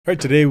All right,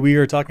 today we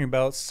are talking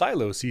about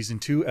Silo Season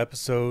 2,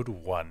 Episode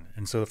 1.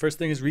 And so the first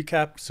thing is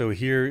recap. So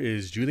here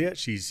is Juliet.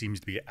 She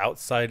seems to be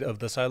outside of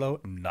the silo,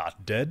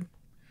 not dead.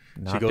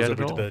 She Not goes dead at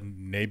over to all. the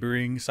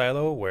neighboring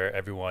silo where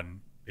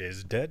everyone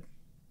is dead.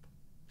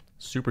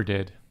 Super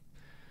dead.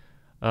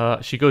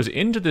 She goes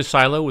into the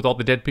silo with all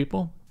the dead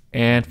people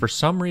and for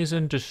some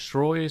reason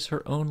destroys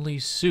her only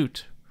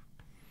suit.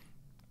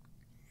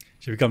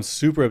 She becomes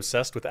super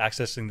obsessed with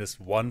accessing this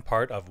one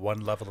part of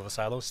one level of a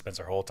silo, spends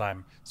her whole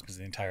time, spends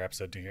the entire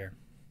episode to here.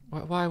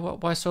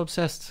 Why so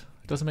obsessed?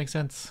 It doesn't make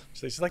sense.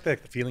 So it's like the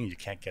feeling you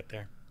can't get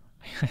there.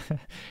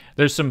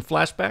 There's some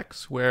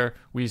flashbacks where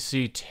we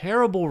see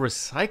terrible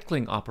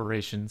recycling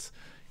operations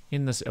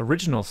in this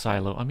original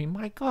silo. I mean,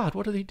 my God,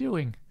 what are they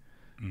doing?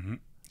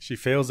 She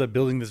fails at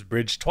building this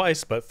bridge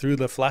twice, but through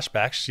the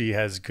flashbacks, she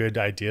has good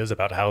ideas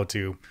about how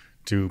to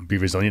be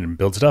resilient and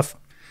build stuff.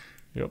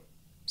 Yep.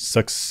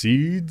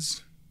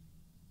 Succeeds.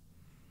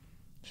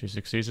 She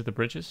succeeds at the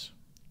bridges.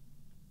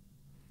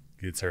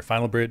 It's her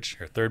final bridge,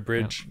 her third Yeah,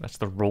 bridge. that's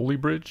the Rolly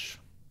Bridge.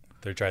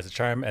 Third tries the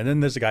charm, and then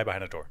there's a guy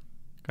behind a door.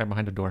 Guy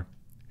behind a door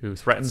who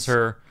threatens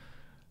her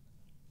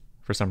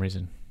for some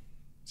reason.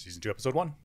 Season 2, Episode 1.